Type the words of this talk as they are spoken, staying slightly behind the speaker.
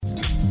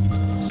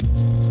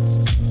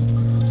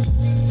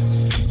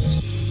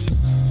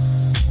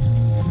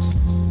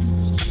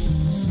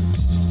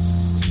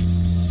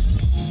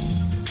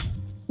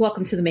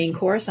Welcome to the main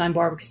course. I'm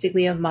Barbara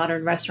Castiglia of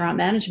Modern Restaurant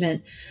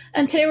Management.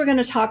 And today we're going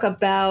to talk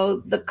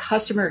about the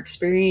customer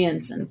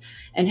experience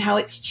and how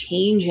it's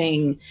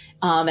changing,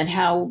 and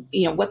how,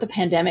 what the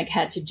pandemic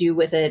had to do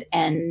with it,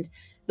 and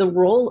the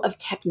role of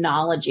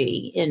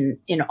technology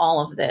in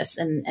all of this,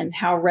 and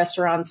how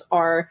restaurants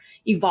are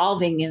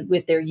evolving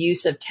with their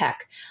use of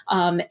tech.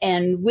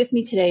 And with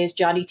me today is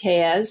Johnny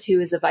Tellez, who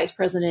is the Vice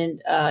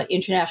President,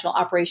 International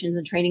Operations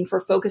and Training for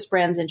Focus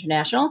Brands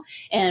International.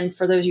 And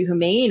for those of you who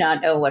may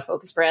not know what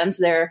Focus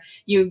Brands,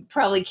 you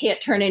probably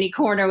can't turn any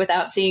corner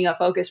without seeing a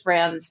Focus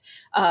Brands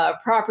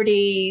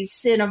property,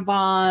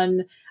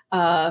 Cinnabon,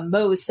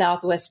 Moe's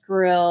Southwest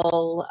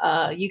Grill.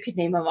 You could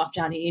name them off,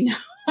 Johnny. You know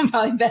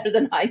probably better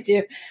than I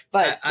do.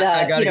 But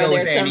I gotta go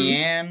there's with some Annie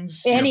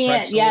Ann's,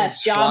 Pretzels,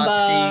 yes,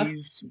 Jamba,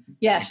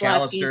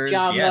 Schlotzsky's,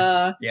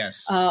 Jamba,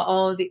 yes.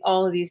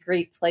 all of these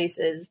great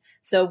places.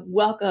 So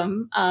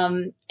welcome.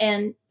 And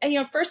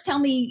first tell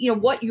me,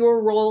 what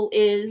your role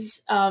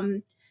is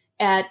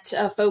at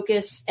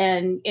Focus,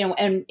 and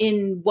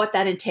in what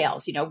that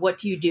entails. What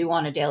do you do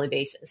on a daily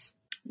basis?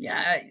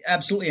 Yeah,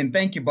 absolutely. And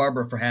thank you,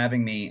 Barbara, for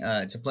having me.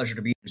 It's a pleasure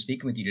to be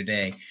speaking with you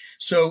today.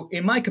 So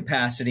in my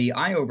capacity,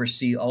 I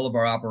oversee all of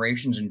our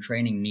operations and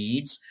training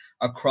needs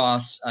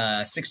across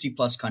 60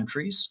 plus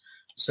countries.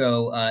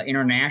 So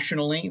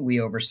internationally, we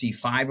oversee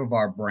 5 of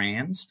our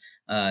brands,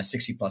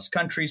 60 plus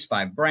countries,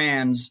 5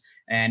 brands.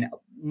 And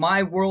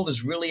my world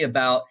is really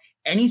about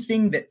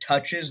anything that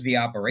touches the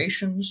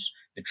operations,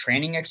 the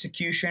training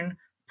execution,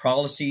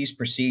 policies,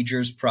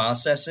 procedures,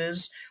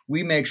 processes.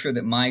 We make sure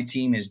that my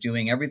team is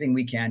doing everything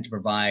we can to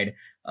provide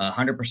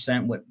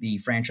 100% what the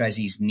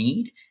franchisees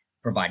need,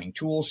 providing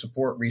tools,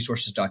 support,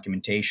 resources,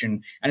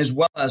 documentation, and as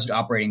well as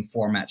operating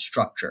format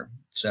structure.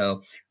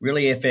 So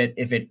really, if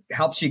it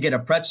helps you get a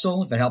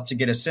pretzel, if it helps you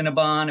get a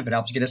Cinnabon, if it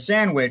helps you get a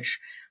sandwich,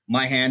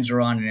 my hands are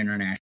on an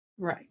international.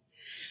 Right.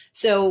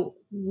 So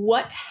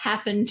what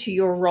happened to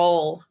your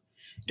role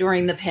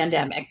during the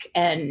pandemic?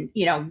 And,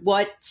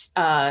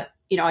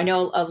 I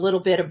know a little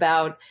bit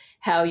about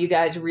how you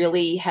guys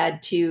really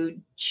had to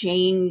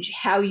change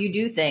how you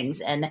do things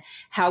and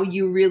how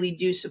you really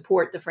do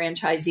support the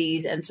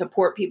franchisees and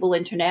support people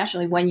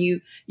internationally when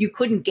you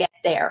couldn't get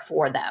there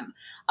for them.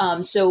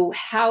 So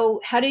how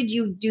did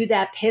you do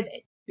that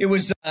pivot? It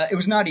was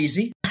not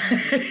easy.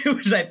 It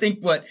was, I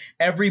think, what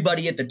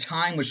everybody at the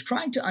time was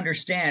trying to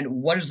understand.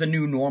 What does the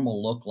new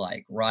normal look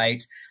like,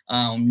 right?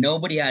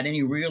 Nobody had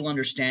any real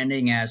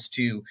understanding as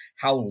to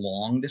how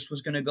long this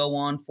was going to go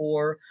on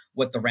for,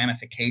 what the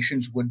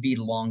ramifications would be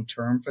long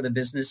term for the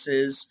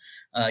businesses.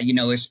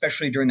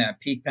 Especially during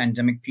that peak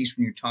pandemic piece,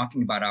 when you're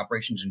talking about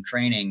operations and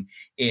training,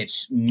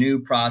 it's new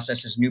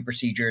processes, new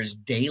procedures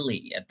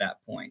daily at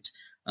that point.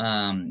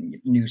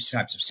 New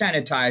types of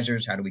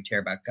sanitizers. How do we care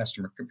about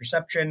customer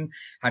perception?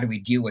 How do we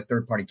deal with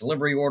third-party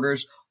delivery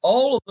orders?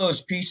 All of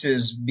those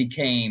pieces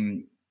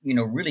became,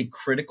 really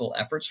critical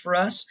efforts for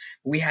us.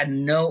 We had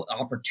no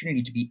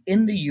opportunity to be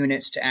in the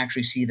units to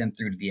actually see them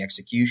through to the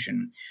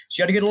execution.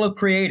 So you had to get a little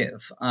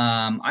creative.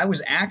 I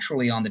was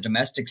actually on the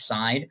domestic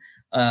side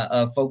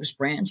of Focus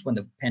Brands when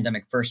the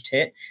pandemic first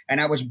hit. And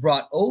I was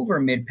brought over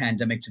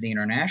mid-pandemic to the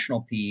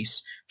international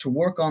piece to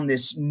work on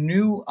this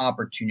new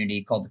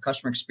opportunity called the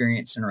Customer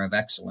Experience Center of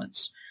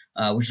Excellence,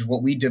 which is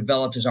what we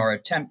developed as our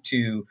attempt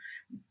to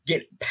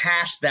get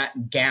past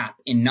that gap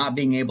in not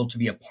being able to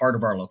be a part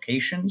of our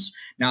locations,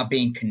 not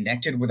being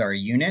connected with our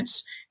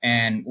units.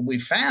 And what we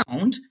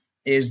found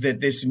is that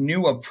this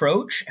new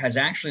approach has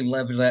actually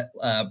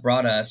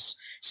brought us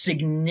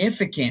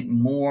significant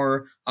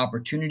more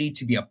opportunity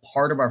to be a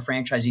part of our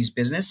franchisees'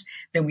 business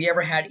than we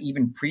ever had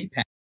even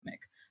pre-pandemic.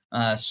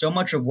 So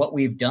much of what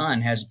we've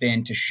done has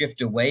been to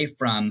shift away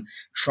from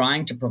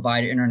trying to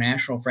provide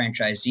international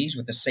franchisees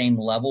with the same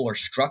level or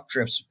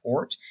structure of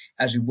support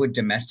as we would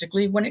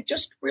domestically, when it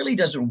just really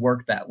doesn't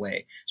work that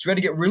way. So we had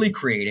to get really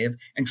creative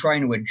and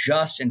trying to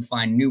adjust and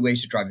find new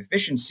ways to drive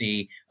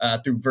efficiency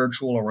through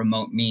virtual or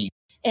remote means.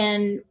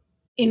 And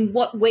in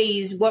what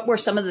ways, what were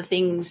some of the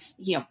things,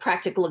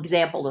 practical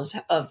examples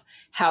of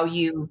how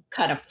you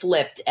kind of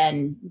flipped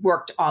and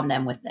worked on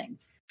them with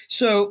things?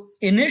 So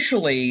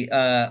initially,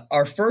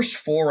 our first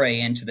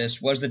foray into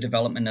this was the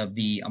development of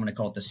I'm going to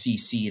call it the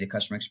CC, the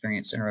Customer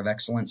Experience Center of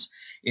Excellence.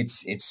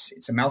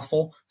 It's a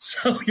mouthful,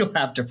 so you'll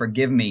have to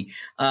forgive me.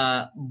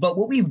 But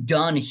what we've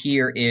done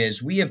here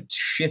is we have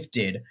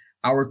shifted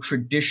our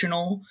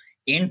traditional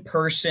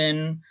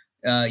in-person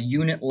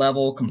unit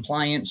level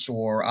compliance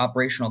or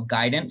operational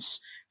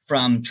guidance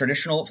from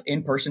traditional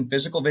in-person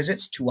physical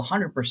visits to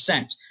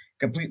 100%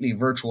 completely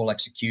virtual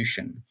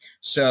execution.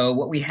 So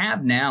what we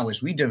have now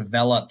is we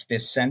developed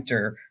this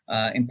center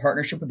in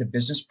partnership with the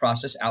Business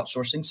Process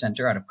Outsourcing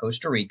Center out of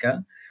Costa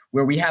Rica,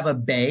 where we have a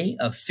bay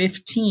of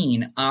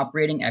 15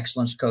 operating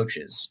excellence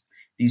coaches.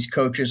 These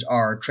coaches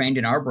are trained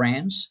in our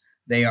brands.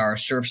 They are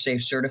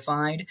ServSafe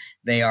certified.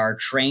 They are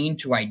trained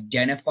to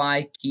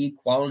identify key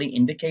quality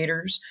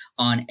indicators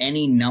on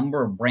any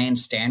number of brand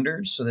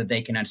standards so that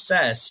they can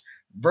assess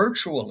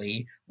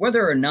virtually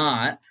whether or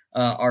not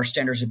our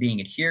standards are being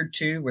adhered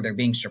to, whether they're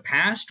being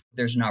surpassed,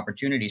 there's an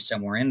opportunity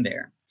somewhere in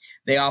there.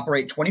 They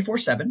operate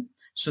 24/7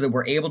 so that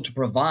we're able to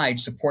provide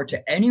support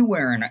to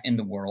anywhere in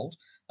the world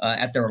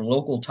at their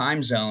local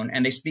time zone.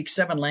 And they speak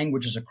 7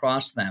 languages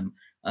across them.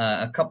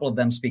 A couple of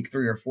them speak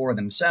 3 or 4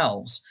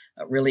 themselves.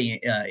 A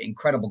really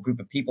incredible group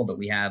of people that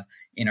we have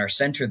in our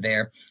center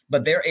there.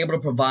 But they're able to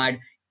provide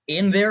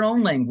in their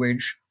own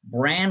language,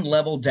 brand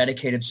level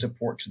dedicated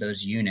support to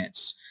those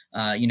units.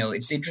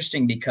 It's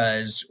interesting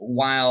because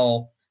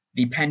while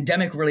the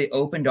pandemic really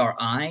opened our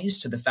eyes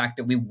to the fact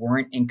that we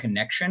weren't in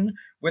connection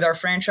with our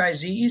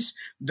franchisees,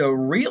 the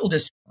real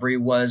discovery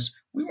was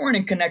we weren't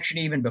in connection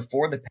even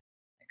before the pandemic,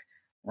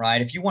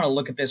 right? If you want to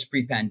look at this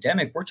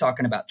pre-pandemic, we're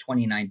talking about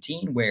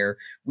 2019, where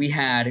we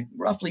had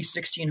roughly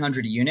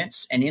 1,600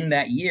 units. And in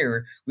that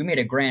year, we made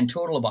a grand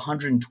total of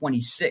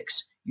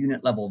 126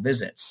 unit level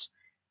visits.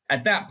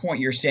 At that point,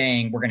 you're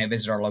saying we're going to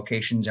visit our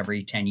locations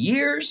every 10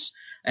 years,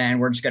 and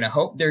we're just going to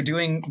hope they're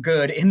doing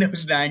good in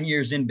those 9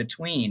 years in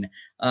between.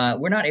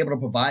 We're not able to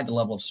provide the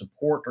level of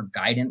support or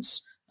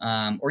guidance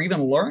or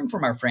even learn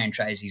from our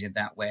franchisees in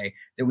that way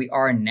that we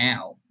are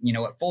now.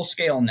 At full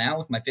scale now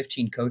with my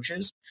 15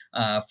 coaches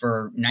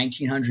for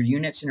 1,900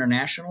 units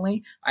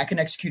internationally, I can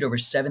execute over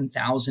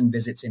 7,000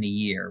 visits in a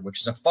year,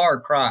 which is a far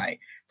cry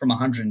from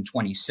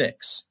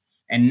 126.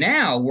 And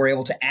now we're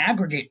able to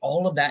aggregate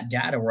all of that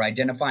data. We're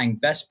identifying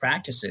best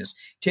practices,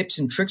 tips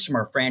and tricks from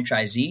our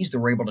franchisees that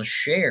we're able to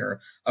share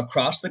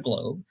across the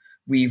globe.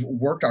 We've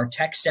worked our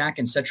tech stack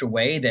in such a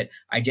way that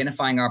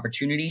identifying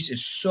opportunities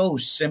is so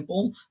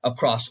simple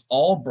across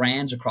all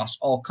brands, across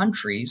all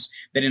countries,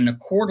 that in a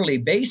quarterly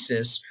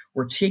basis,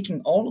 we're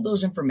taking all of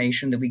those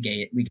information that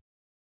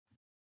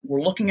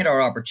we're looking at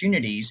our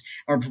opportunities,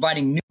 and we're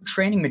providing new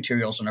training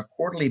materials on a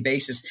quarterly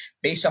basis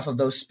based off of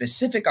those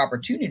specific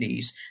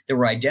opportunities that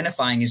we're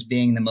identifying as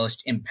being the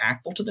most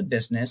impactful to the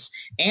business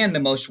and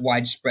the most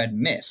widespread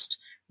missed,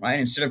 right?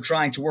 Instead of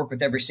trying to work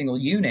with every single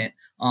unit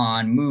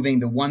on moving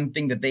the one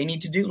thing that they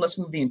need to do, let's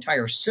move the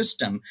entire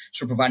system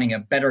so we're providing a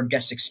better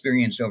guest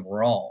experience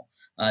overall.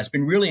 It's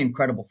been really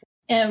incredible.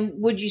 And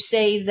would you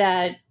say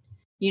that,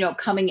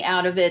 coming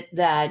out of it,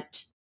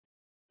 that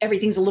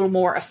everything's a little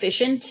more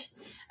efficient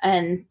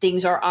and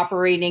things are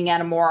operating at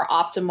a more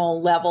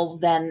optimal level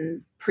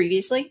than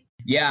previously?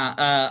 Yeah,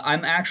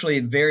 I'm actually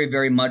very,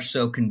 very much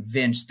so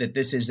convinced that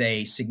this is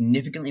a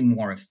significantly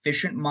more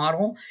efficient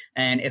model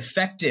and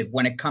effective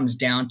when it comes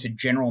down to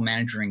general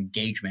manager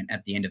engagement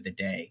at the end of the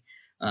day.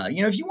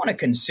 If you want to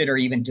consider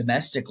even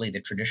domestically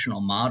the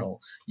traditional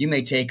model, you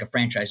may take a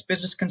franchise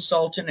business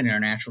consultant, an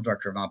international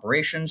director of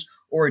operations,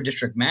 or a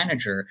district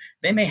manager.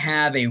 They may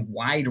have a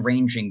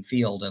wide-ranging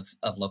field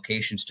of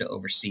locations to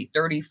oversee,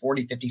 30,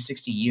 40, 50,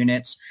 60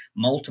 units,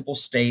 multiple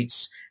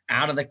states,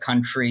 out of the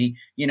country.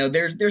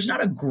 There's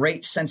not a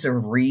great sense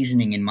of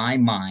reasoning in my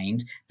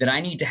mind that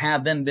I need to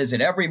have them visit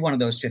every one of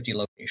those 50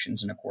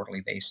 locations on a quarterly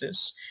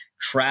basis,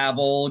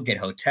 travel, get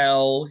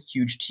hotel,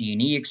 huge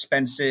T&E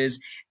expenses,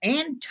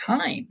 and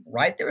time,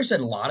 right? There's a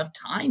lot of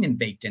time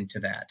baked into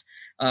that.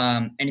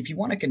 And if you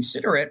want to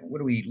consider it, what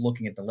are we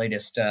looking at? The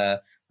latest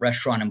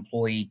restaurant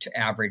employee to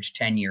average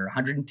tenure,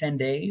 110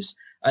 days,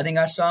 I think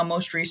I saw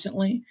most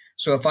recently.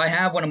 So if I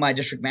have one of my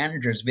district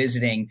managers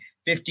visiting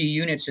 50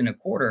 units in a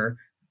quarter,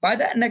 by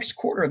that next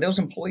quarter, those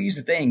employees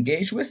that they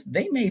engage with,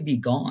 they may be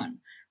gone,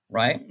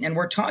 right? And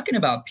we're talking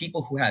about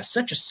people who have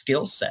such a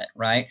skill set,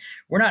 right?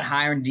 We're not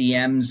hiring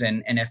DMs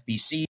and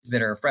FBCs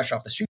that are fresh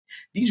off the street.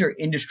 These are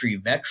industry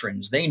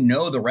veterans. They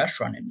know the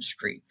restaurant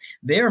industry.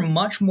 They're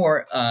much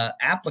more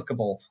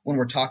applicable when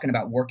we're talking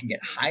about working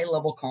at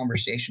high-level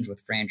conversations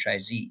with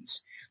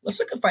franchisees. Let's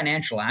look at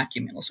financial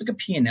acumen. Let's look at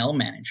P&L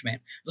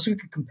management. Let's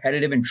look at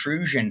competitive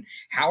intrusion.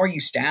 How are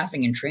you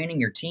staffing and training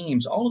your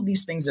teams? All of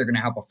these things that are going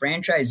to help a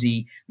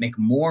franchisee make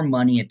more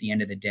money at the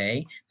end of the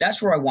day.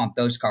 That's where I want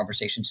those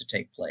conversations to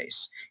take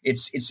place.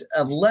 It's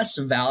of less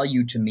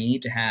value to me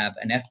to have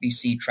an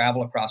FBC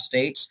travel across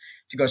states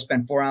to go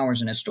spend 4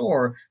 hours in a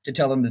store to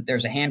tell them that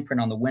there's a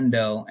handprint on the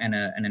window and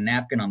a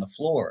napkin on the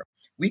floor.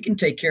 We can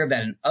take care of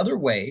that in other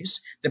ways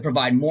that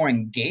provide more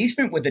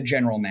engagement with the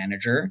general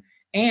manager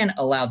and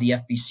allow the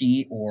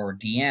FBC or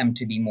DM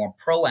to be more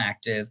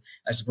proactive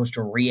as opposed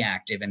to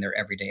reactive in their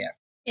everyday effort.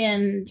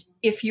 And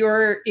if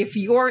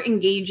you're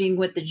engaging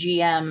with the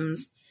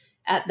GMs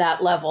at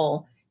that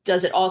level,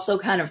 does it also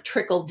kind of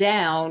trickle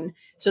down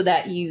so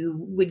that you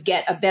would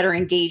get a better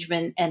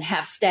engagement and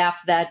have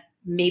staff that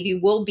maybe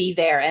will be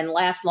there and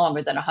last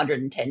longer than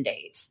 110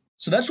 days?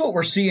 So that's what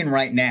we're seeing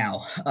right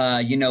now.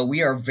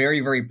 We are very,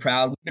 very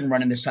proud. We've been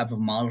running this type of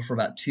model for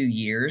about 2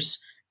 years.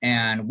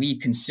 And we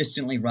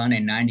consistently run a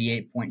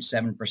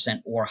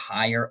 98.7% or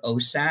higher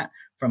OSAT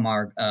from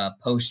our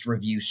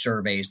post-review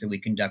surveys that we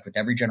conduct with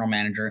every general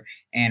manager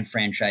and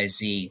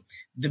franchisee.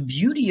 The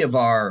beauty of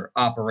our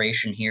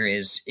operation here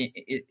is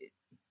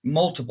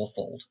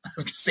multiple-fold. I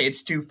was going to say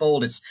it's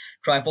twofold, it's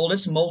trifold,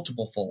 it's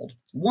multiple-fold.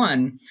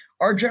 One,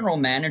 our general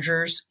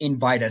managers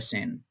invite us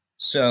in.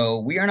 So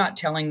we are not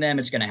telling them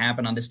it's going to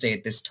happen on this day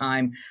at this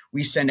time.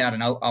 We send out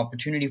an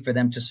opportunity for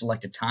them to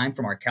select a time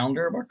from our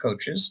calendar of our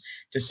coaches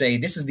to say,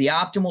 this is the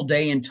optimal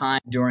day and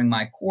time during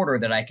my quarter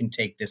that I can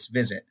take this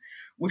visit.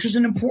 which is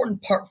an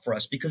important part for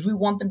us because we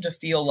want them to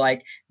feel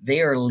like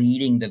they are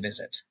leading the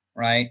visit,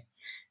 right?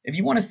 If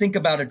you want to think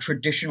about a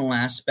traditional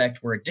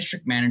aspect where a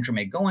district manager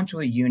may go into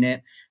a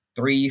unit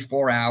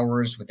 3-4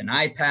 hours with an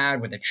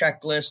iPad, with a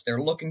checklist,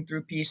 they're looking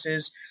through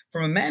pieces.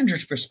 From a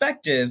manager's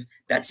perspective,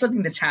 that's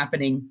something that's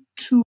happening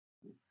to,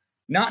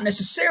 not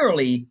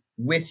necessarily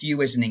with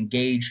you as an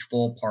engaged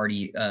full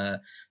party to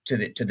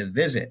the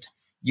visit.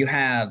 You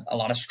have a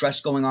lot of stress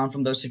going on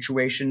from those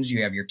situations.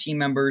 You have your team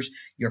members,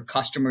 your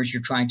customers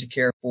you're trying to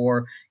care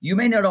for. You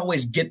may not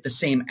always get the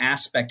same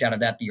aspect out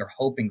of that you're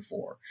hoping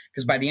for.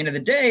 Because by the end of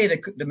the day,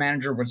 the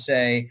manager would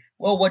say,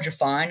 well, what'd you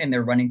find? And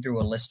they're running through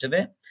a list of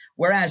it.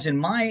 Whereas in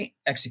my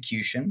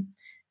execution,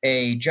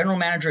 a general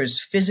manager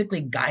is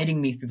physically guiding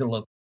me through the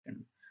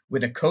location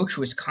with a coach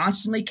who is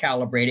constantly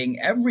calibrating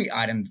every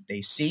item that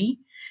they see.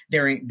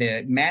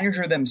 The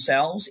manager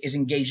themselves is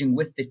engaging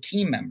with the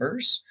team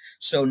members.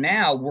 So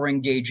now we're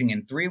engaging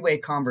in three-way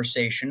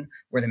conversation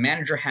where the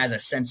manager has a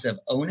sense of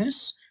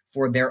onus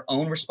for their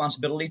own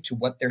responsibility to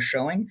what they're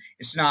showing.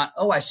 It's not,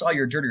 oh, I saw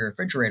your dirty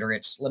refrigerator.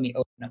 It's, let me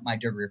open up my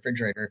dirty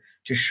refrigerator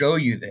to show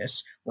you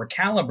this. We're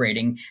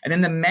calibrating. And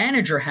then the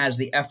manager has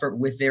the effort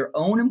with their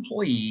own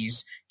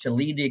employees to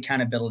lead the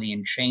accountability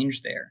and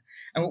change there.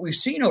 And what we've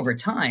seen over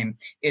time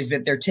is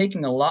that they're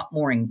taking a lot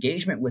more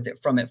engagement with it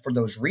from it for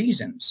those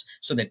reasons.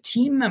 So the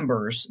team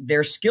members,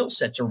 their skill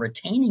sets are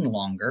retaining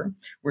longer.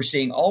 We're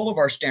seeing all of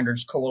our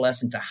standards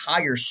coalesce into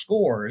higher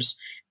scores,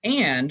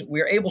 and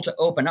we're able to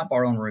open up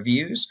our own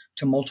reviews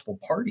to multiple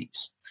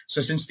parties.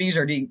 So since these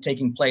are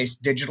taking place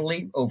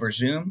digitally over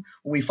Zoom,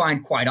 what we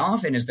find quite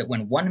often is that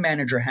when one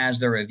manager has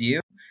their review,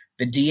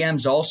 the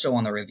DM's also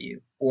on the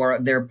review, or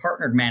their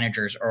partnered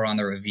managers are on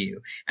the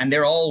review, and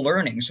they're all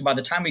learning. So by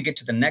the time we get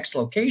to the next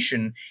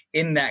location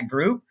in that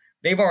group,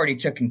 they've already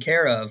taken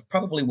care of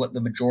probably what the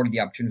majority of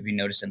the opportunities we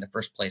noticed in the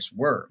first place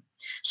were.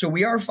 So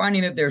we are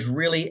finding that there's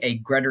really a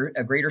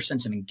greater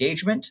sense of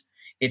engagement.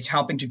 It's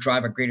helping to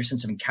drive a greater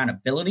sense of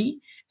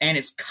accountability, and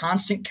it's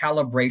constant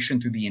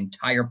calibration through the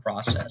entire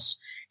process.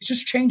 It's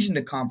just changing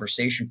the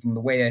conversation from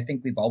the way I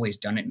think we've always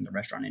done it in the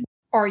restaurant industry.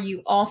 Are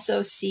you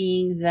also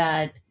seeing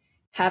that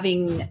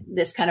having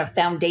this kind of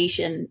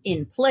foundation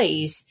in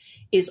place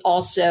is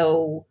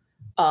also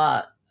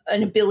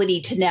an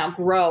ability to now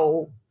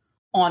grow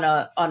on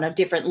a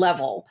different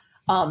level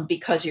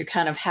because you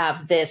kind of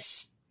have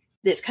this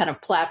kind of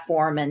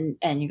platform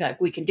and you're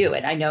like, we can do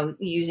it. I know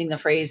using the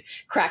phrase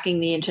cracking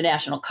the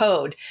international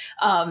code.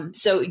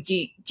 So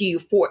do you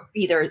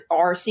either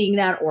are seeing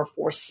that or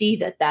foresee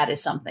that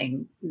is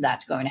something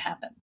that's going to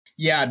happen?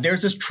 Yeah,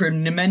 there's this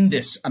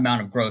tremendous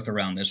amount of growth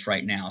around this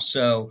right now.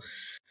 So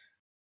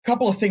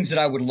couple of things that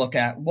I would look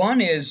at. One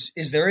is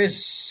there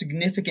is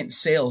significant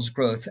sales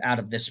growth out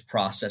of this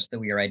process that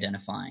we are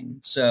identifying.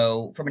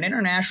 So from an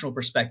international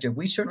perspective,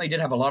 we certainly did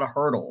have a lot of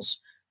hurdles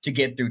to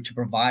get through to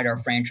provide our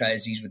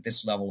franchisees with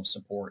this level of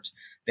support.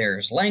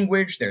 There's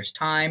language, there's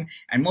time,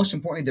 and most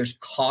importantly, there's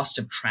cost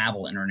of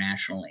travel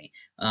internationally.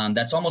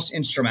 That's almost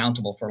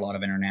insurmountable for a lot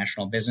of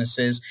international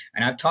businesses.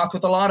 And I've talked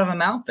with a lot of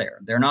them out there.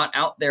 They're not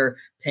out there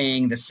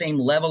paying the same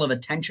level of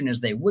attention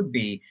as they would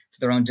be to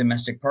their own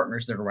domestic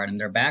partners that are right in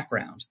their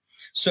background.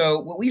 So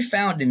what we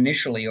found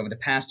initially over the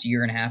past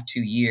year and a half,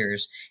 2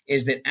 years,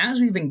 is that as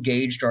we've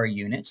engaged our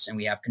units and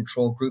we have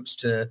control groups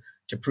to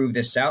prove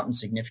this out and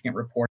significant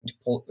reporting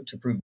to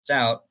prove this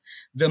out,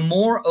 the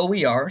more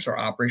OERs or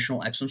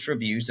operational excellence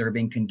reviews that are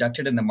being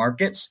conducted in the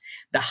markets,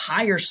 the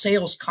higher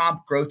sales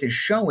comp growth is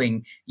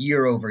showing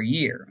year over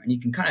year. And you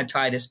can kind of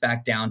tie this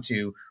back down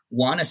to,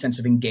 one, a sense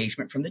of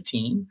engagement from the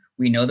team.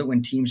 We know that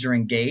when teams are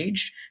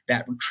engaged,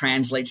 that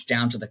translates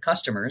down to the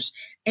customers,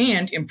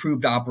 and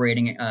improved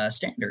operating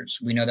standards.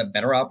 We know that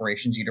better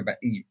operations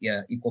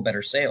equal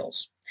better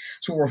sales.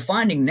 So what we're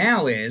finding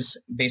now is,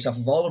 based off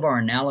of all of our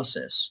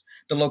analysis,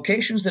 the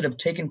locations that have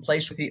taken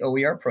place with the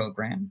OER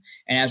program,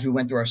 and as we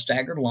went through our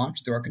staggered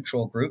launch through our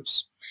control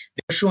groups,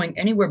 they're showing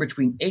anywhere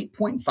between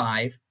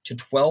 8.5 to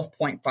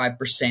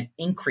 12.5%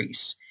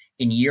 increase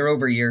in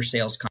year-over-year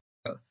sales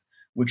growth,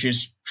 which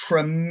is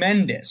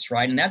tremendous,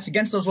 right? And that's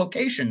against those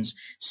locations,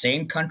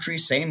 same country,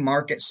 same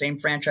market, same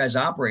franchise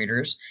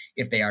operators.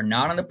 If they are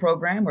not on the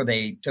program or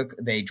they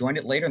joined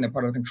it later and they're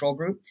part of the control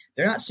group,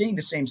 they're not seeing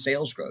the same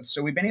sales growth.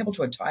 So we've been able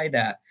to tie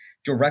that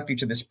directly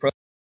to this program,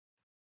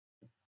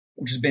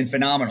 which has been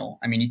phenomenal.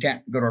 I mean, you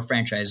can't go to a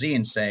franchisee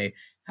and say,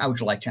 how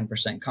would you like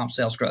 10% comp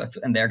sales growth?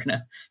 And they're going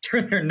to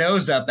turn their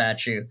nose up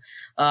at you.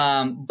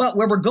 But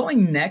where we're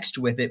going next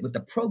with it, with the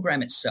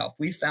program itself,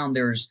 we found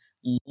there's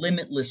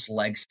limitless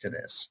legs to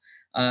this.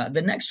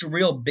 The next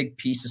real big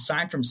piece,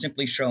 aside from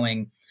simply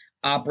showing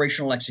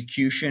operational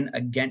execution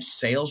against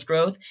sales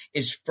growth,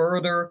 is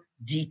further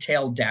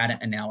detailed data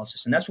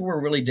analysis. And that's what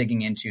we're really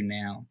digging into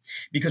now.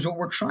 Because what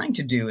we're trying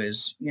to do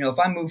is, if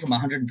I move from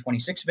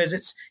 126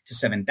 visits to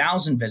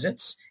 7,000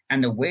 visits,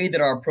 and the way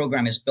that our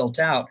program is built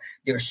out,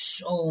 there's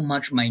so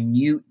much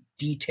minute,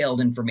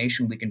 detailed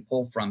information we can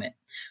pull from it.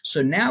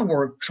 So now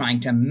we're trying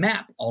to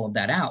map all of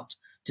that out,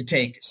 to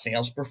take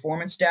sales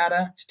performance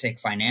data, to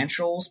take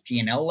financials,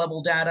 P&L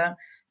level data,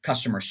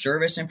 customer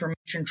service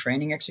information,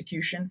 training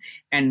execution,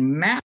 and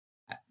map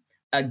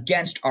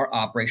against our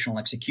operational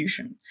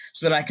execution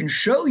so that I can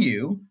show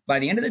you by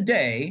the end of the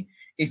day,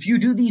 if you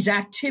do these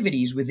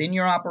activities within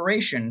your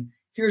operation,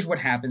 here's what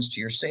happens to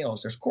your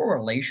sales. There's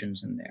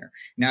correlations in there.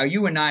 Now,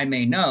 you and I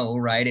may know,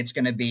 right? It's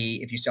going to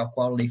be, if you sell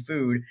quality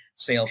food,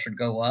 sales should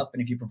go up.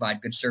 And if you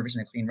provide good service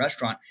in a clean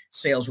restaurant,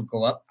 sales will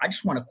go up. I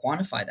just want to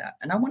quantify that.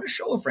 And I want to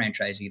show a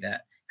franchisee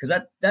that,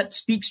 because that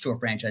speaks to a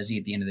franchisee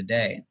at the end of the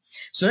day.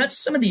 So that's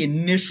some of the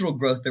initial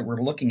growth that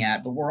we're looking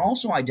at, but we're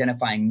also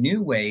identifying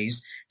new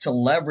ways to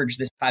leverage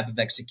this type of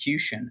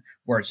execution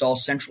where it's all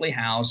centrally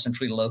housed,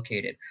 centrally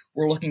located.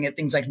 We're looking at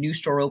things like new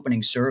store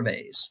opening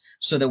surveys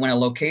so that when a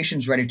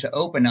location's ready to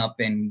open up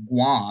in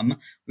Guam,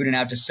 we don't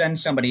have to send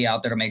somebody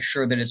out there to make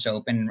sure that it's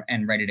open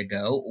and ready to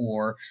go,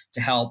 or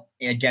to help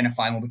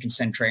identify when we can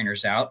send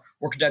trainers out.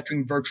 We're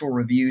conducting virtual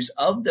reviews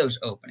of those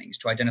openings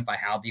to identify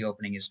how the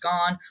opening is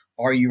gone.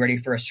 Are you ready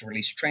for us to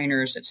release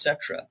trainers,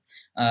 etc.?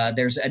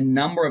 There's a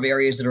number of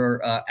areas that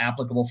are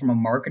applicable from a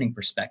marketing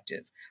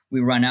perspective. We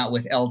run out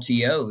with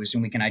LTOs,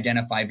 and we can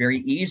identify very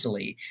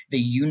easily the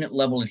unit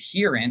level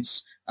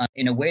adherence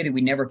in a way that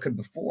we never could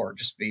before,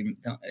 just the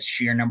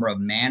sheer number of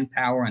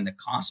manpower and the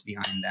cost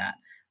behind that.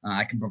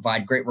 I can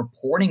provide great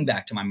reporting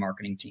back to my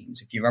marketing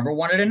teams. If you've ever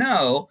wanted to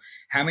know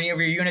how many of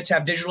your units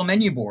have digital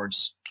menu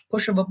boards,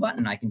 push of a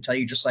button, I can tell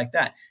you just like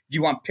that. Do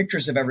you want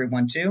pictures of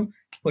everyone too?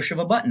 Push of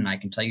a button, I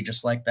can tell you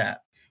just like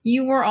that.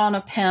 You were on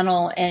a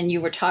panel and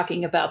you were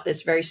talking about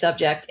this very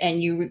subject,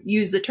 and you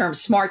used the term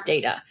smart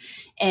data.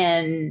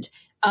 And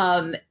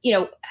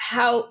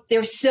how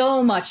there's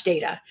so much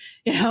data,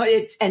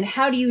 and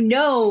how do you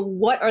know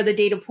what are the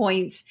data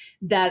points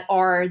that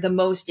are the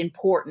most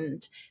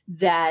important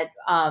that,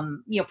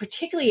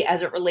 particularly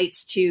as it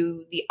relates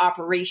to the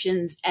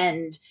operations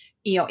and,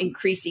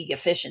 increasing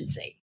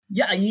efficiency?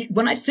 Yeah.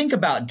 When I think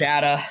about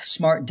data,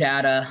 smart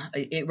data,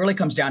 it really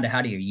comes down to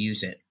how do you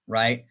use it,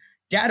 right?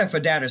 Data for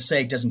data's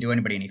sake doesn't do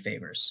anybody any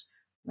favors.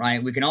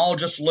 Right? We can all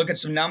just look at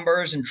some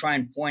numbers and try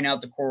and point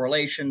out the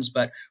correlations,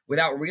 but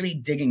without really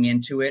digging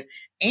into it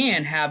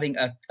and having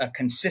a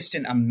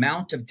consistent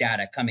amount of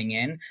data coming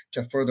in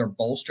to further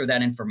bolster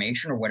that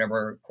information or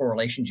whatever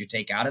correlations you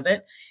take out of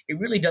it, it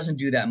really doesn't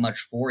do that much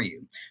for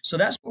you. So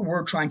that's what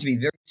we're trying to be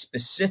very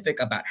specific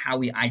about, how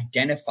we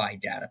identify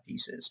data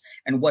pieces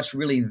and what's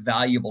really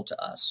valuable to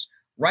us.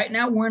 Right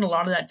now, we're in a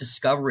lot of that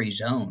discovery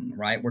zone,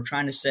 right? We're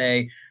trying to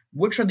say,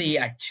 which are the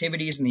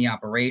activities in the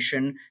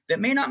operation that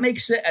may not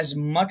make as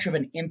much of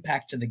an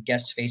impact to the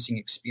guest-facing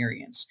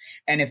experience?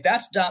 And if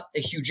that's not a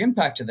huge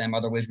impact to them,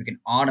 other ways we can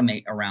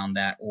automate around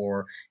that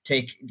or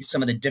take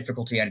some of the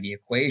difficulty out of the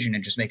equation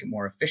and just make it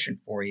more efficient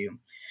for you.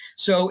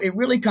 So it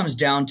really comes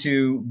down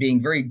to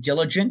being very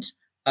diligent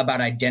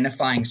about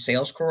identifying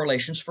sales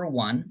correlations, for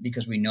one,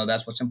 because we know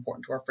that's what's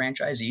important to our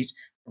franchisees,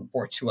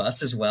 important to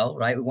us as well,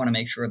 right? We want to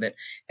make sure that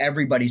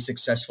everybody's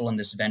successful in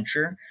this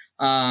venture.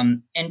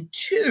 And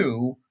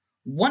two,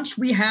 once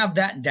we have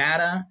that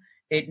data,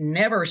 it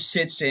never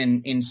sits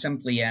in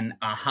simply an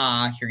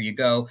aha, here you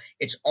go.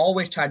 It's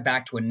always tied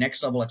back to a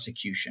next level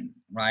execution,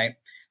 right?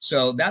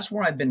 So that's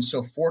where I've been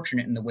so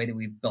fortunate in the way that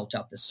we've built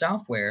out the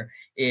software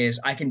is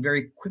I can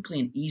very quickly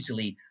and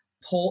easily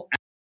pull out,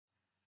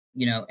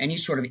 any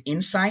sort of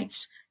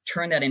insights,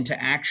 turn that into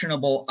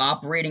actionable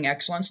operating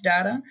excellence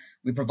data.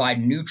 We provide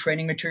new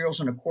training materials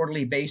on a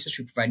quarterly basis.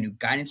 We provide new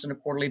guidance on a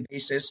quarterly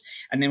basis.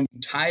 And then we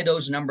tie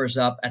those numbers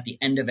up at the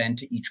end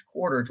to each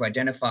quarter to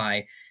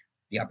identify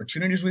the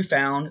opportunities we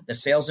found, the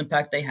sales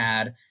impact they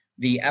had,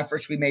 the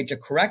efforts we made to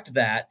correct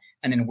that,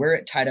 and then where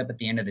it tied up at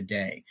the end of the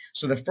day.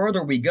 So the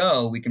further we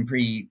go, we can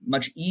pretty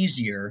much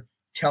easier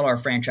tell our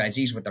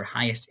franchisees what their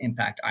highest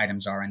impact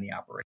items are in the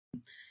operation.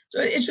 So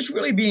it's just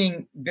really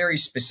being very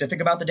specific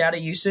about the data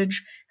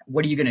usage.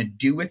 What are you going to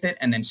do with it?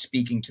 And then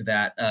speaking to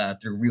that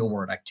through real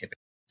world activity.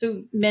 So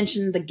you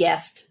mentioned the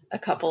guest a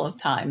couple of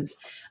times,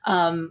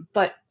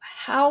 but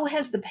how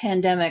has the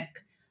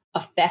pandemic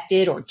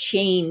affected or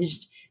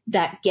changed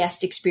that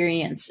guest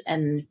experience,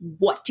 and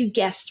what do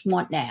guests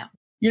want now?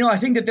 I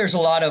think that there's a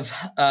lot of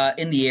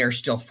in the air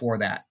still for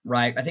that,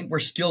 right? I think we're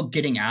still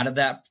getting out of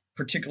that,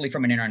 particularly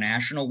from an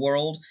international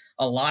world.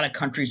 A lot of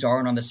countries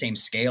aren't on the same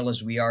scale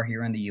as we are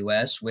here in the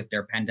US with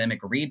their pandemic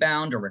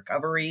rebound or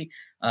recovery.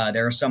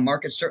 There are some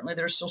markets certainly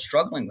that are still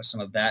struggling with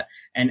some of that,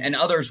 and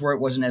others where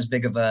it wasn't as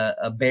big of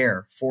a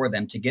bear for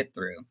them to get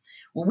through.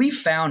 What we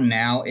found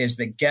now is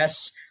that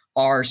guests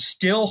are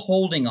still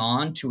holding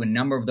on to a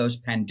number of those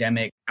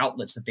pandemic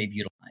outlets that they've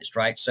utilized,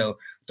 right? So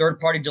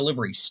third-party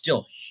delivery is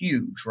still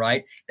huge,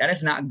 right? That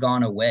has not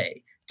gone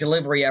away.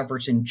 Delivery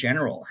efforts in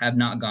general have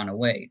not gone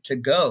away. To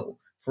go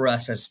for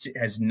us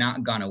has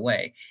not gone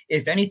away.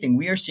 If anything,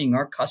 we are seeing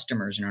our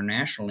customers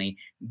internationally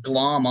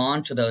glom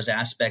onto those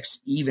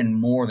aspects even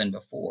more than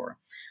before.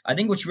 I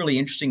think what's really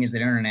interesting is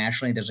that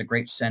internationally, there's a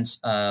great sense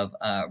of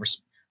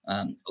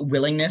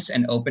willingness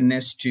and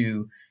openness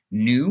to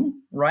new,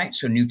 right?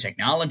 So new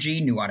technology,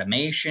 new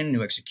automation,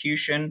 new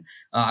execution.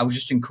 I was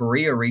just in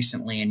Korea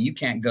recently, and you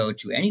can't go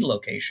to any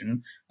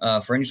location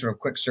for any sort of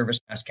quick service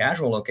fast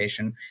casual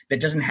location that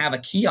doesn't have a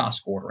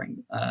kiosk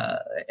ordering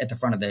at the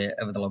front of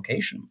the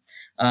location.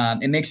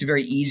 It makes it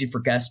very easy for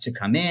guests to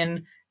come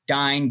in,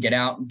 dine, get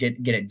out, get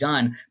it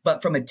done.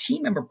 But from a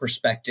team member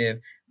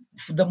perspective,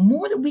 the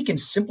more that we can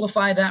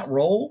simplify that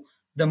role,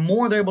 the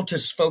more they're able to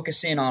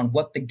focus in on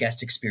what the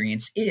guest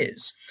experience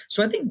is.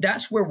 So I think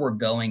that's where we're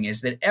going,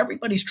 is that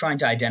everybody's trying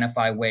to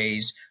identify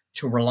ways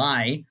to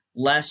rely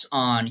less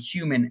on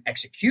human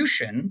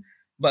execution,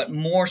 but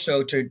more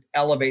so to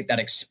elevate that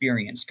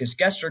experience, because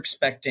guests are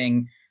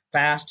expecting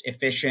fast,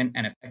 efficient,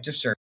 and effective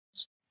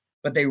service,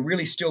 but they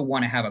really still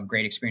want to have a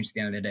great experience at the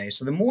end of the day.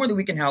 So the more that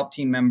we can help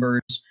team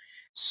members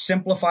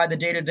simplify the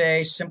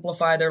day-to-day,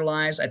 simplify their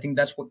lives, I think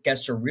that's what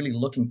guests are really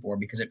looking for,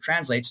 because it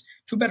translates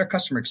to a better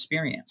customer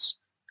experience.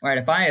 Right?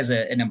 If I, as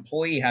an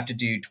employee, have to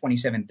do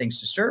 27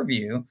 things to serve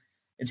you,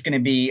 it's going to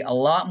be a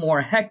lot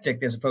more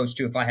hectic as opposed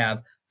to if I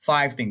have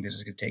 5 things that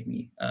it's going to take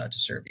me to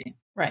serve you.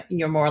 Right.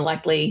 You're more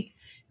likely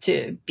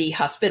to be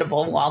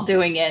hospitable while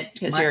doing it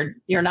because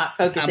you're not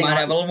focusing. I might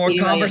have a little more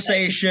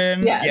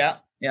conversation.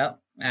 Yes. Yeah.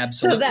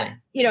 Absolutely.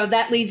 So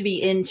that leads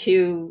me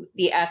into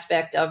the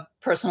aspect of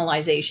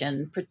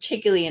personalization,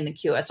 particularly in the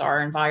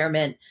QSR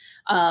environment.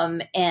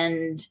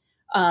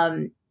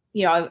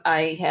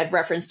 I had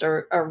referenced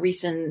a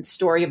recent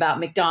story about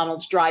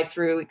McDonald's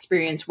drive-through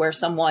experience where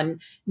someone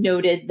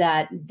noted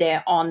that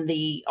on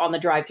the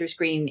drive-through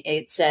screen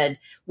it said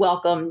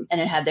welcome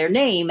and it had their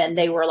name, and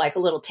they were like a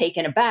little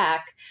taken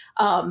aback,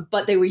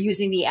 but they were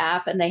using the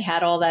app and they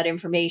had all that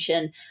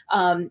information.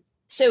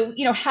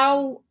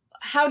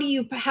 How do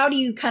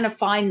you kind of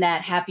find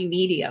that happy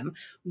medium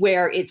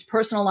where it's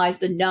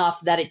personalized enough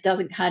that it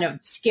doesn't kind of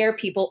scare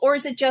people, or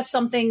is it just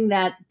something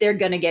that they're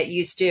going to get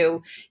used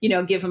to,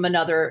 give them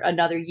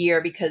another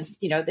year because,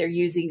 they're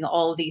using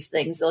all of these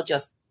things. They'll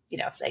just,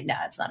 say,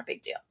 nah, it's not a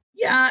big deal.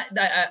 Yeah,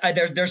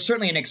 there's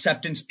certainly an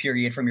acceptance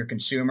period from your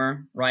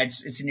consumer, right?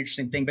 It's an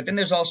interesting thing, but then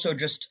there's also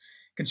just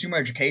consumer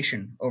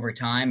education over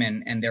time,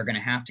 and they're going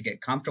to have to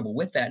get comfortable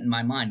with that. In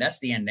my mind, that's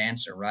the end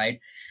answer, right?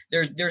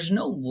 There's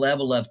no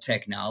level of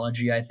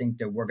technology, I think,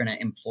 that we're going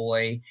to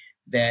employ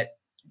that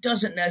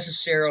doesn't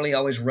necessarily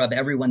always rub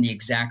everyone the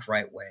exact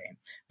right way.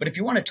 But if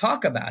you want to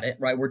talk about it,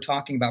 right, we're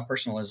talking about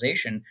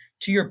personalization.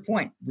 To your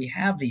point, we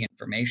have the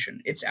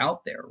information. It's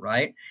out there,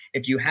 right?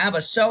 If you have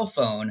a cell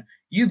phone,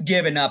 you've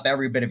given up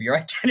every bit of your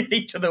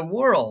identity to the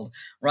world,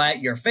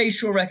 right? Your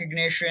facial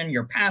recognition,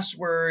 your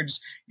passwords,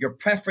 your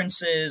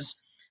preferences.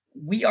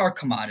 We are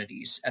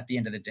commodities at the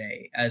end of the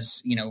day.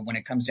 As when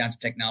it comes down to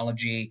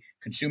technology,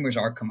 consumers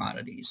are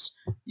commodities.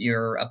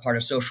 You're a part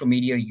of social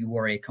media, you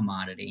are a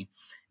commodity.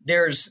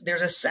 There's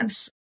a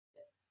sense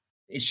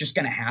it's just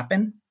going to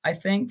happen, I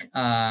think.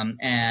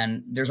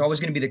 And there's always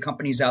going to be the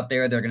companies out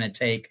there that are going to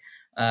take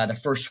the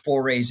first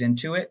forays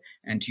into it.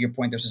 And to your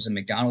point, this is a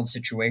McDonald's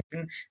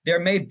situation. There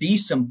may be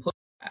some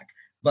pushback,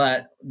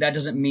 but that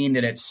doesn't mean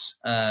that it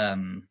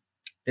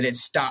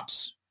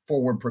stops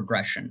forward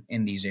progression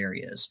in these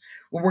areas.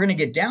 What we're going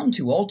to get down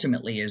to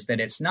ultimately is that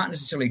it's not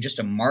necessarily just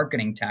a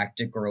marketing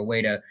tactic or a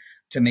way to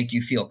make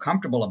you feel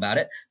comfortable about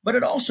it, but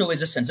it also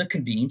is a sense of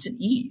convenience and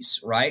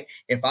ease, right?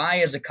 If I,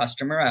 as a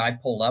customer, I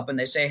pull up and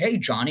they say, hey,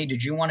 Johnny,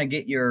 did you want to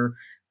get your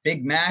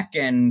Big Mac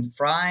and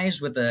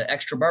fries with the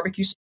extra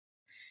barbecue?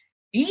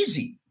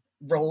 Easy,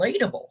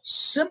 relatable,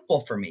 simple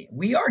for me.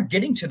 We are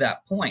getting to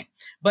that point,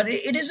 but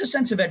it is a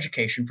sense of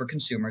education for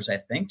consumers, I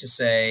think, to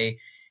say,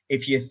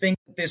 if you think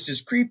this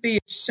is creepy,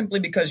 it's simply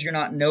because you're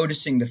not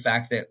noticing the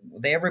fact that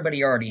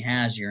everybody already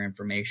has your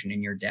information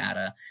and your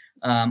data.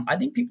 I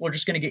think people are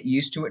just going to get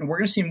used to it, and we're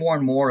going to see more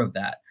and more of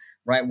that,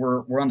 right?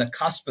 We're on the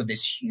cusp of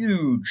this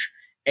huge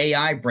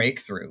AI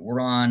breakthrough.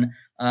 We're on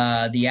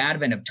the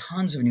advent of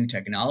tons of new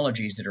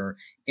technologies that are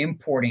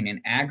importing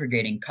and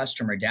aggregating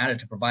customer data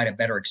to provide a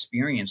better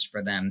experience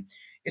for them.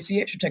 It's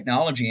the age of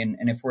technology, and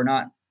if we're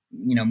not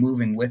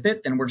moving with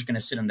it, then we're just going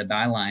to sit on the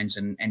bylines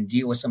and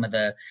deal with some of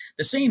the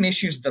same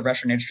issues the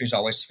restaurant industry is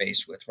always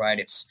faced with, right?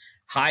 It's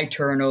high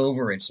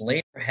turnover, it's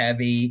labor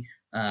heavy.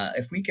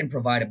 If we can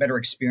provide a better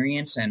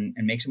experience and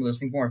make some of those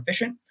things more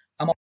efficient,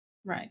 I'm all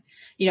right.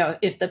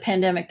 If the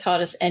pandemic taught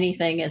us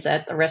anything, is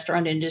that the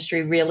restaurant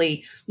industry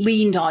really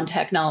leaned on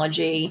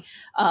technology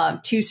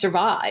to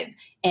survive.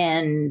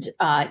 And,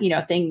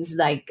 things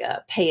like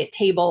pay at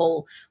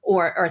table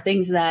or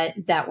things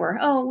that were,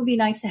 it would be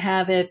nice to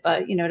have it,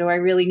 but, do I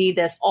really need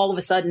this? All of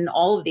a sudden,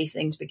 all of these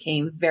things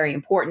became very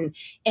important.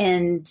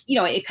 And,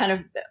 it kind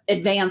of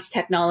advanced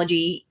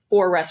technology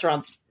for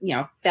restaurants,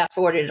 fast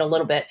forwarded a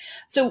little bit.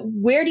 So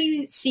where do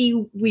you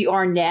see we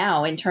are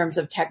now in terms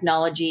of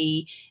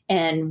technology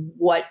and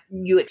what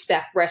you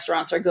expect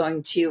restaurants are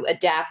going to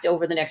adapt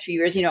over the next few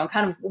years?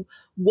 Kind of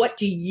what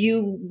are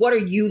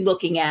you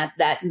looking at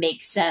that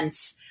makes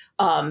sense,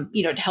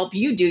 to help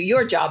you do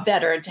your job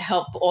better and to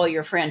help all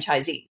your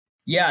franchisees?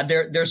 Yeah,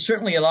 there's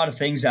certainly a lot of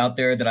things out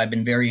there that I've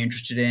been very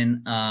interested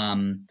in.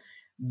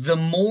 The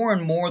more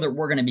and more that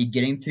we're going to be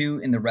getting to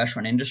in the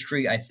restaurant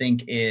industry, I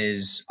think,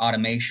 is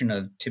automation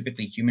of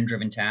typically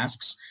human-driven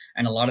tasks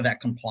and a lot of that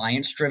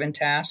compliance-driven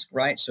task,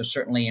 right? So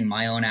certainly in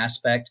my own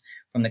aspect,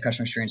 from the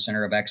Customer Experience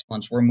Center of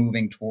Excellence, we're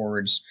moving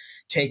towards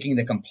taking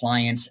the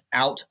compliance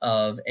out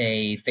of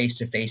a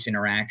face-to-face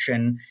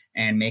interaction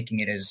and making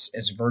it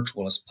as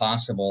virtual as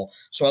possible.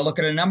 So I look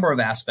at a number of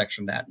aspects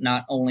from that,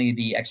 not only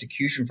the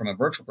execution from a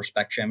virtual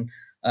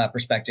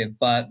perspective,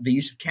 but the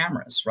use of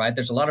cameras, right?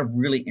 There's a lot of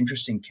really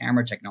interesting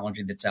camera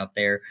technology that's out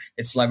there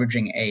that's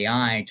leveraging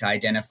AI to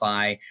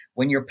identify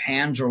when your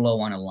pans are low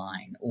on a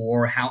line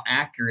or how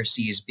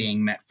accuracy is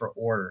being met for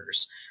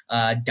orders,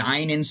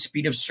 dine-in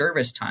speed of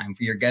service time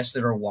for your guests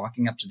that are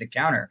walking up to the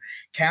counter.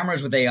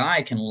 Cameras with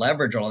AI can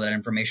leverage all of that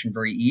information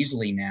very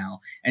easily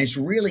now. And it's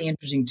really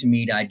interesting to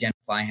me to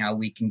identify how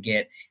we can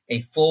get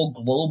a full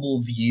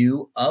global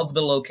view of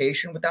the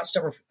location without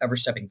ever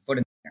stepping foot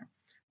in there.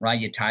 Right?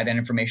 You tie that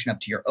information up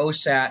to your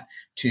OSAT,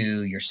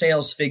 to your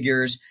sales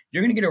figures.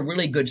 You're going to get a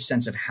really good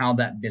sense of how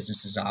that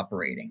business is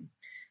operating.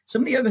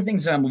 Some of the other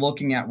things that I'm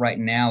looking at right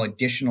now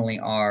additionally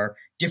are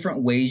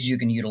different ways you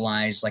can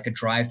utilize like a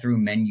drive-through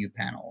menu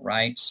panel,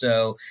 right?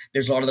 So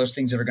there's a lot of those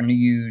things that are going to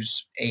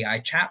use AI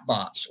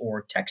chatbots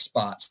or text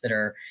bots that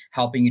are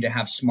helping you to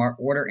have smart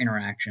order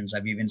interactions.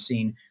 I've even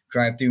seen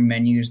drive-through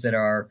menus that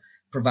are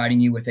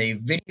providing you with a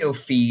video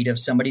feed of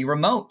somebody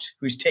remote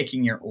who's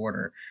taking your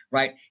order,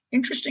 right?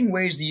 Interesting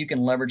ways that you can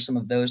leverage some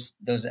of those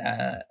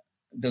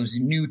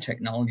new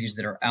technologies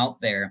that are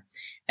out there.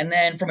 And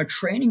then from a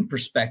training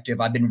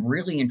perspective, I've been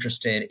really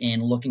interested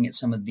in looking at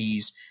some of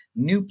these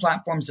new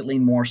platforms that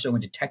lean more so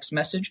into text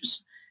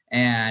messages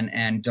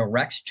and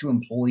direct to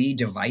employee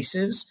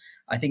devices.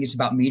 I think it's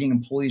about meeting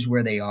employees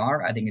where they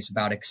are. I think it's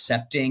about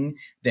accepting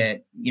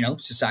that,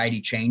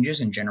 society changes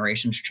and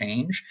generations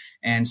change,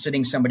 and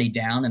sitting somebody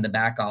down in the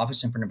back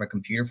office in front of a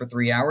computer for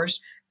 3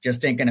 hours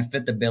just ain't going to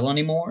fit the bill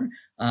anymore.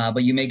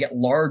 But you may get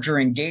larger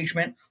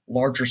engagement,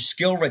 larger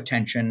skill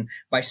retention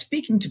by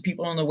speaking to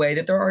people in the way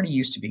that they're already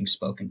used to being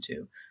spoken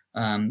to.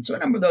 So a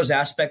number of those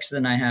aspects.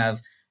 Then I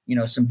have,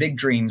 some big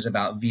dreams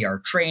about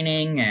VR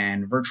training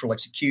and virtual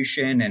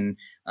execution and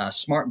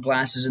smart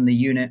glasses in the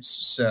units.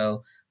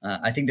 So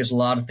I think there's a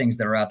lot of things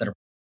that are out there.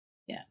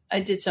 Yeah, I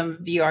did some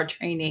VR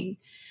training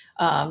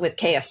with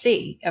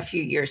KFC a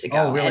few years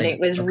ago. Oh, really? And it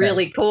was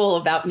really cool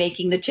about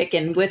making the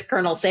chicken with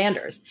Colonel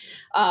Sanders.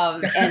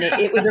 And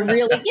it was a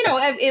really,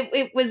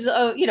 it was,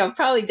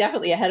 probably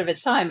definitely ahead of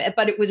its time,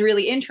 but it was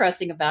really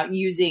interesting about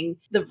using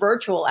the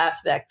virtual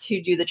aspect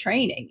to do the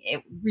training.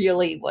 It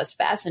really was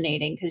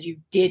fascinating because you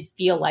did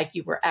feel like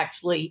you were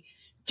actually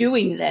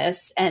doing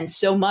this. And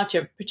so much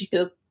of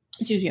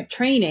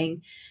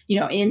training,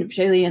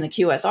 particularly in the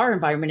QSR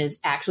environment, is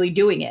actually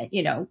doing it.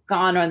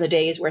 Gone are the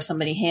days where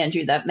somebody hands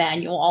you that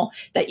manual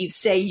that you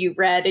say you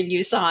read and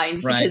you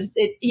signed, right, because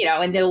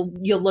and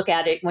you'll look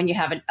at it when you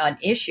have an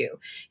issue.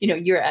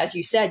 As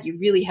you said, you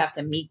really have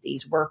to meet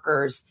these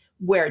workers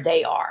where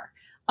they are.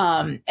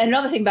 And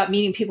another thing about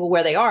meeting people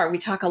where they are, we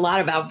talk a lot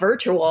about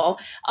virtual.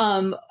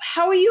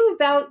 How are you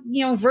about,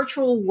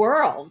 virtual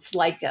worlds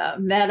like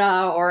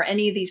Meta or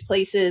any of these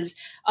places?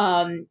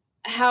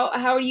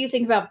 How do you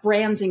think about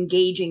brands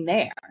engaging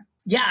there?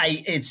 Yeah,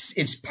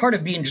 it's part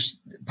of being just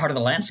part of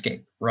the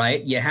landscape,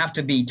 right? You have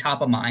to be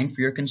top of mind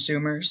for your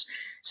consumers.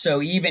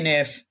 So even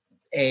if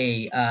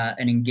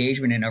an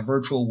engagement in a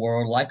virtual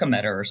world like a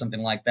Meta or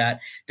something like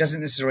that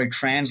doesn't necessarily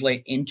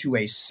translate into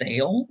a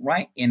sale,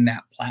 right, in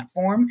that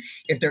platform,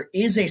 if there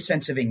is a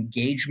sense of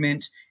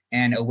engagement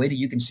and a way that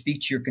you can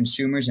speak to your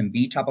consumers and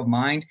be top of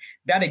mind,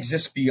 that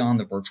exists beyond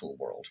the virtual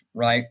world,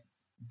 right?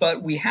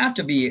 But we have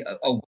to be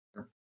aware.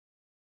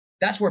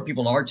 That's where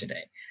people are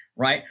today,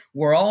 right?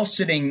 We're all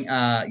sitting,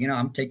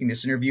 I'm taking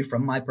this interview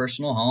from my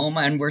personal home,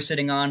 and we're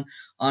sitting on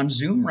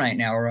Zoom right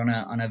now, or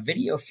on a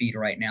video feed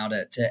right now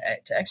to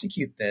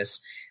execute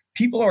this.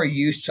 People are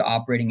used to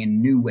operating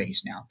in new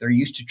ways now. They're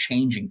used to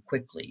changing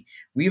quickly.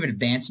 We've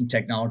advanced in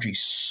technology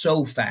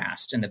so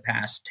fast in the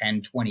past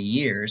 10, 20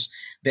 years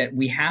that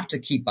we have to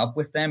keep up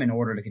with them in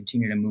order to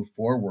continue to move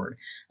forward.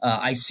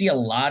 I see a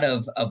lot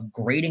of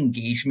great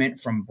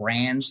engagement from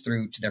brands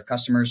through to their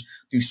customers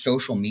through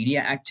social media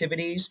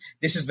activities.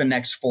 This is the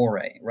next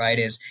foray, right?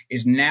 Is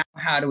now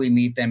how do we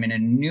meet them in a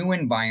new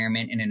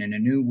environment and in a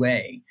new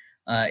way?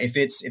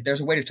 If there's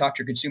a way to talk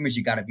to your consumers,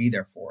 you got to be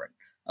there for it.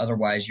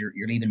 Otherwise, you're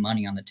leaving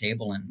money on the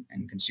table,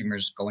 and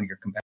consumers go into your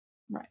competitor.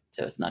 Right.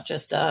 So it's not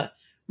just a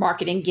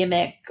marketing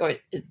gimmick, or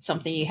it's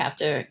something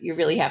you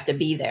really have to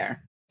be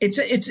there. It's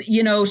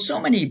so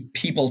many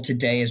people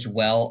today as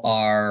well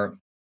are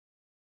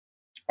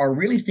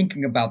really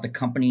thinking about the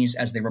companies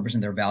as they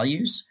represent their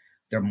values,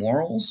 their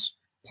morals,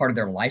 part of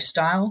their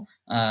lifestyle.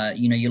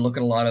 You look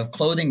at a lot of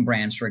clothing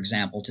brands, for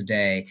example,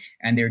 today,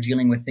 and they're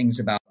dealing with things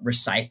about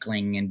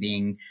recycling and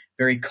being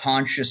very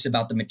conscious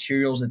about the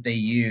materials that they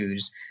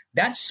use.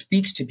 That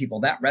speaks to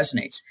people. That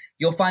resonates.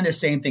 You'll find the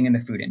same thing in the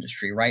food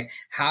industry, right?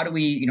 How do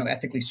we,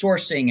 ethically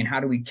sourcing, and how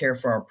do we care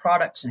for our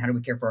products, and how do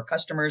we care for our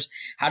customers?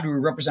 How do we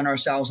represent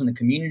ourselves in the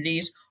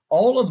communities?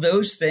 all of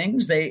those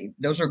things,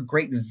 those are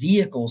great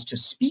vehicles to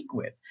speak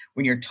with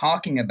when you're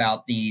talking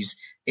about these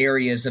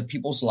areas of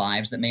people's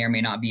lives that may or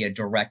may not be a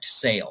direct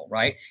sale,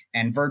 right?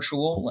 And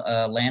virtual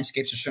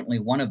landscapes are certainly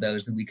one of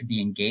those that we could be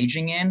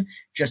engaging in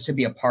just to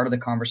be a part of the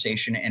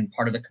conversation and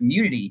part of the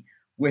community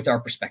with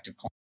our prospective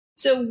clients.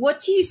 So what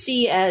do you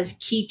see as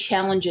key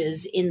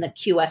challenges in the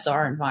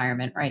QSR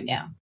environment right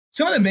now?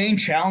 Some of the main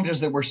challenges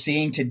that we're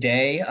seeing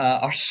today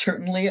are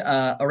certainly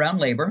around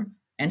labor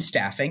and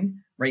staffing.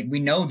 Right,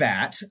 we know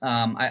that.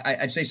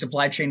 I'd say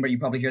supply chain, but you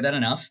probably hear that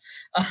enough.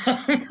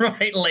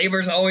 Right,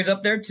 labor's always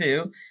up there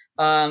too.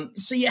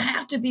 So you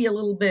have to be a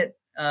little bit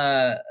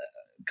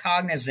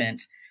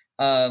cognizant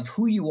of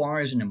who you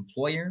are as an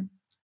employer,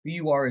 who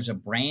you are as a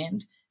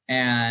brand,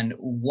 and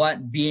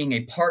what being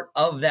a part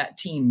of that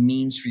team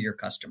means for your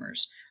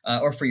customers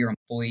or for your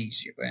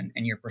employees and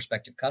your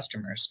prospective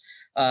customers.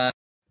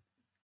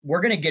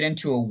 We're going to get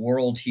into a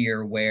world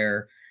here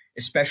where,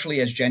 especially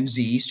as Gen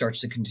Z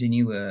starts to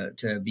continue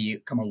to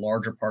become a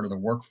larger part of the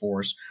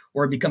workforce,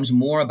 where it becomes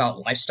more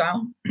about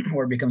lifestyle,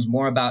 where it becomes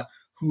more about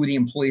who the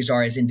employees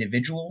are as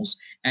individuals,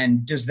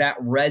 and does that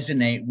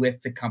resonate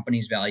with the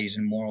company's values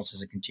and morals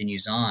as it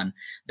continues on.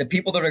 The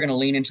people that are going to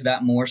lean into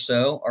that more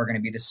so are going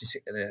to be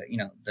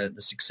the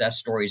success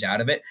stories out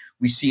of it.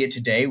 We see it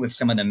today with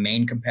some of the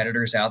main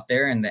competitors out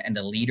there and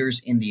the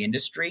leaders in the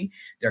industry.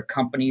 They're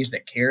companies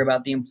that care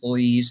about the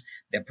employees,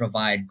 that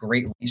provide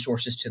great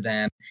resources to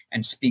them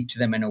and speak to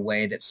them in a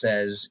way that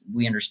says,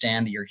 we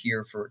understand that you're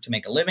here to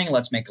make a living.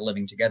 Let's make a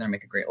living together and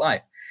make a great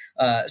life.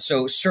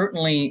 So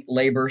certainly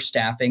labor,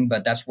 staffing,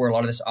 but that's where a lot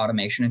of this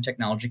automation and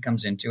technology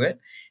comes into it,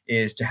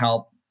 is to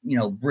help,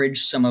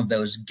 bridge some of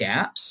those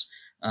gaps.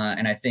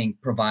 And I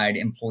think provide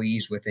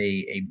employees with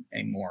a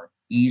more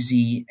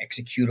easy,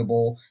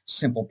 executable,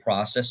 simple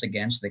process,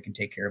 again, so they can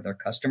take care of their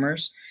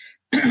customers.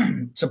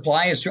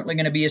 Supply is certainly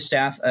going to be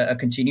a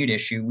continued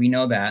issue. We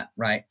know that,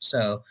 right?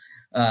 So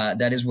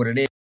that is what it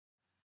is.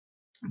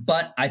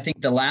 But I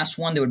think the last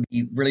one that would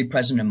be really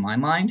present in my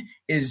mind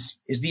is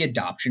the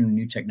adoption of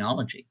new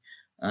technology.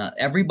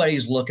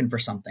 Everybody's looking for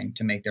something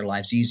to make their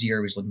lives easier.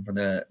 Everybody's looking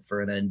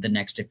for the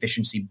next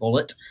efficiency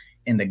bullet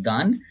in the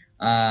gun.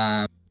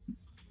 The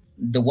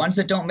ones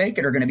that don't make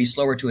it are going to be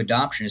slower to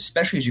adoption,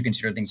 especially as you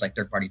consider things like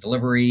third-party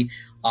delivery,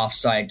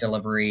 offsite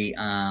delivery,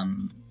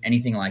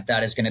 anything like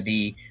that is going to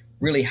be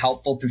really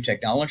helpful through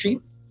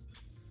technology.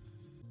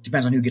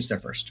 Depends on who gets there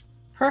first.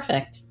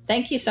 Perfect.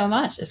 Thank you so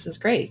much. This was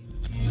great.